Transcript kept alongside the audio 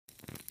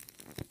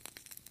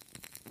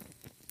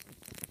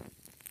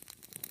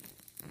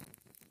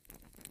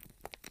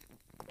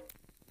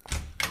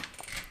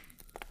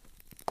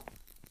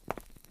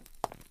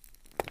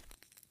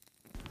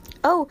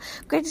Oh,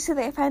 great to see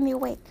that you're finally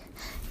awake.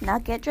 Now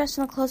get dressed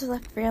in the clothes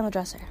left for you on the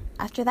dresser.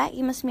 After that,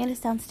 you must meet us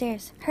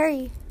downstairs.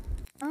 Hurry.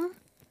 Huh?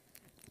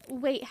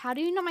 Wait, how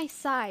do you know my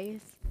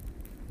size?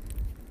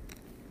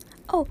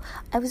 Oh,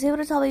 I was able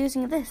to tell by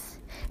using this.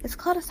 It's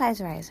called a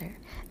sizerizer.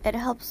 It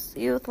helps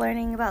you with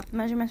learning about the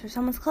measurements for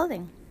someone's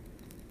clothing.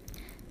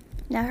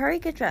 Now hurry,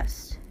 get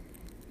dressed.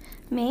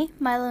 Me,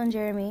 Milo, and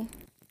Jeremy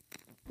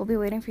will be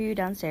waiting for you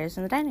downstairs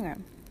in the dining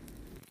room.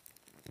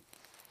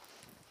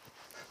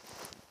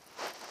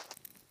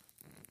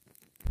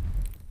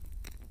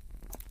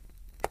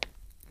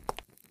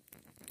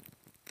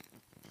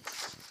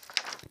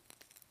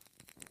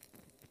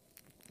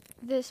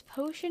 This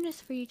potion is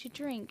for you to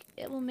drink.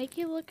 It will make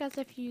you look as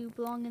if you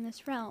belong in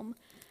this realm.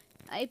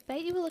 I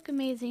bet you will look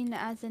amazing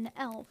as an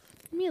elf.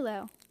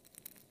 Milo.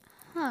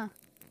 Huh.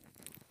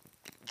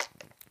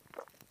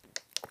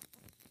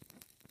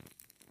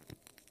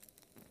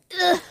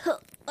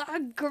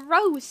 Ugh,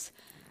 gross!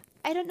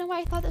 I don't know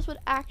why I thought this would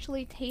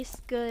actually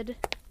taste good.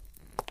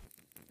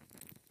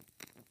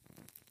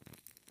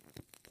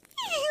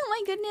 Oh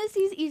my goodness,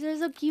 these ears are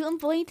so cute and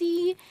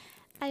pointy.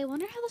 I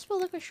wonder how this will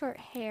look with short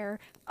hair.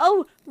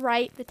 Oh,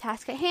 right, the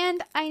task at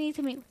hand. I need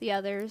to meet with the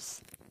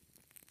others.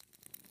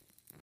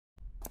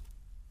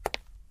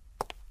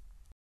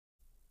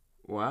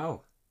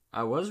 Wow,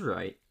 I was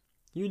right.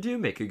 You do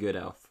make a good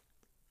elf.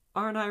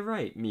 Aren't I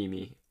right,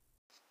 Mimi?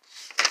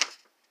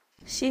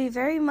 She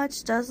very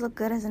much does look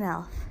good as an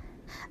elf.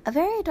 A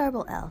very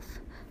adorable elf,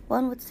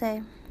 one would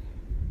say.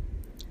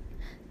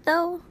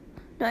 Though,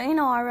 don't you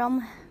know our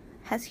realm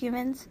has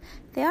humans?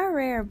 They are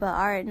rare, but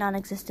are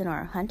non-existent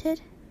or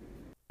hunted.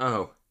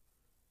 Oh,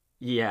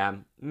 yeah,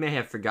 may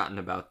have forgotten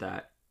about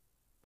that.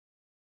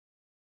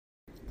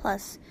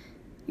 Plus,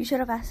 you should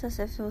have asked us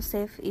if it was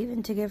safe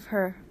even to give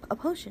her a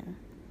potion.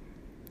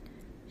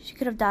 She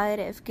could have died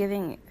if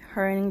giving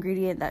her an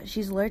ingredient that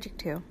she's allergic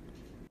to.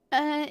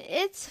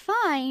 It's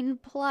fine.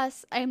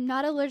 Plus, I'm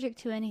not allergic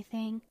to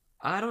anything.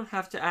 I don't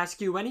have to ask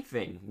you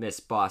anything, Miss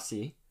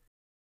Bossy.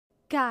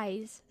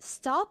 Guys,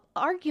 stop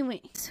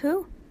arguing.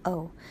 Who?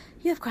 Oh,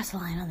 you have crossed the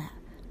line on that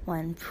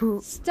one.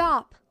 Poop.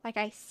 Stop. Like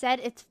I said,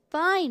 it's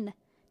fine.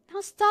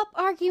 Now stop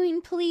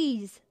arguing,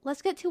 please.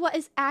 Let's get to what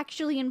is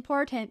actually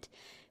important.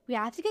 We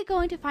have to get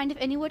going to find if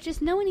any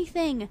witches know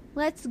anything.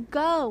 Let's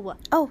go.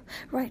 Oh,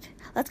 right.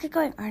 Let's get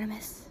going,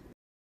 Artemis.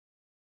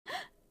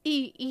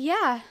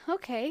 Yeah,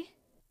 okay.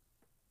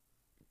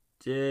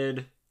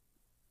 Did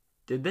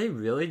they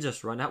really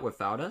just run out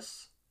without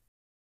us?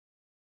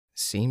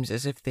 Seems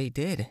as if they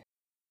did.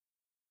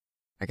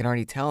 I can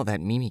already tell that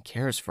Mimi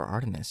cares for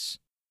Artemis.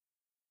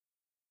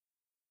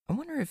 I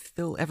wonder if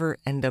they'll ever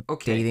end up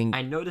dating...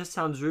 I know this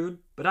sounds rude,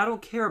 but I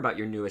don't care about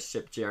your newest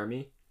ship,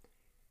 Jeremy.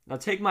 Now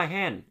take my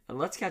hand, and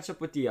let's catch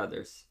up with the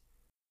others.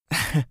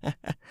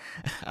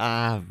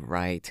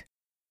 Right.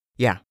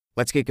 Yeah,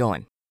 let's get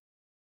going.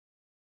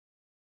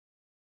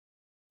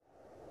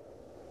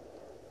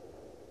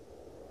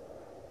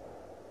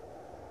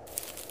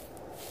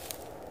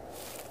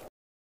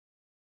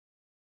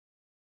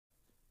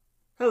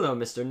 Hello,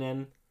 Mr.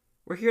 Nin.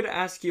 We're here to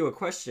ask you a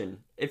question,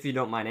 if you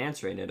don't mind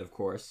answering it, of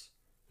course.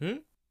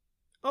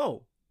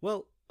 Oh,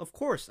 well, of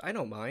course, I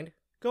don't mind.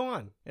 Go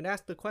on and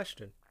ask the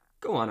question.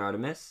 Go on,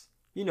 Artemis.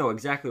 You know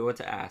exactly what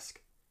to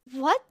ask.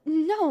 What?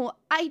 No,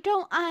 I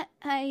don't.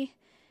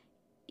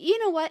 You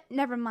know what?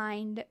 Never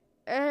mind.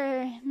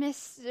 My name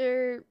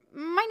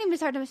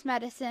is Artemis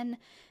Madison,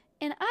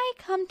 and I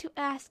come to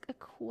ask a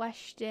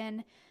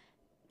question.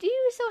 Do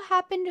you so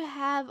happen to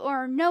have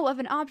or know of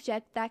an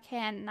object that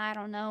can, I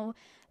don't know,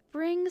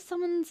 bring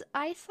someone's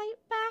eyesight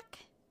back?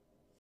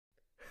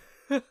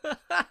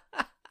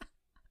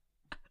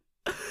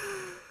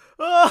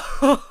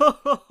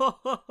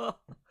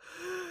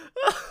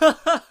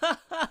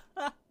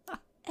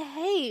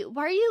 Hey,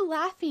 why are you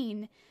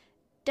laughing?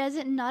 Does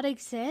it not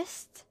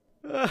exist?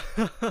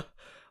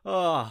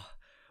 Oh,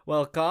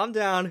 well, calm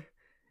down.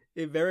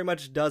 It very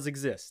much does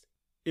exist.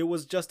 It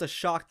was just a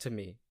shock to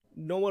me.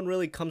 No one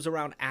really comes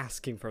around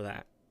asking for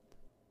that.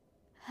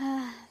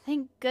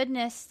 Thank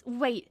goodness.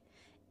 Wait,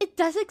 it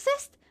does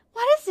exist?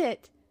 What is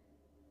it?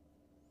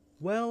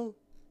 Well,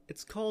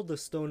 it's called the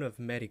Stone of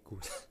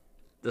Medicus.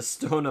 The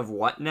Stone of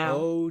what now?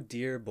 Oh,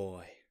 dear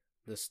boy.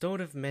 The Stone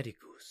of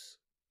Medicus.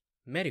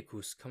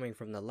 Medicus coming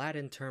from the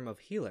Latin term of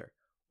healer,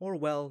 or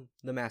well,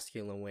 the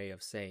masculine way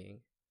of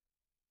saying.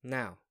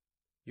 Now,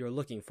 you're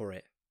looking for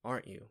it,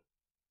 aren't you?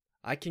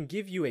 I can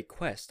give you a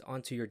quest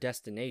onto your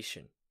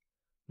destination.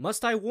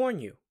 Must I warn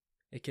you,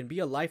 it can be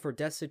a life or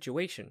death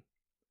situation.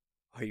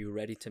 Are you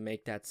ready to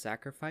make that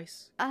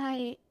sacrifice?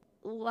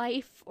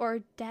 Life or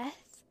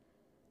death?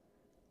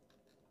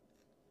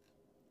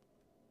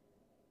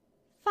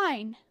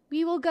 Fine,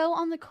 we will go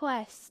on the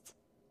quest.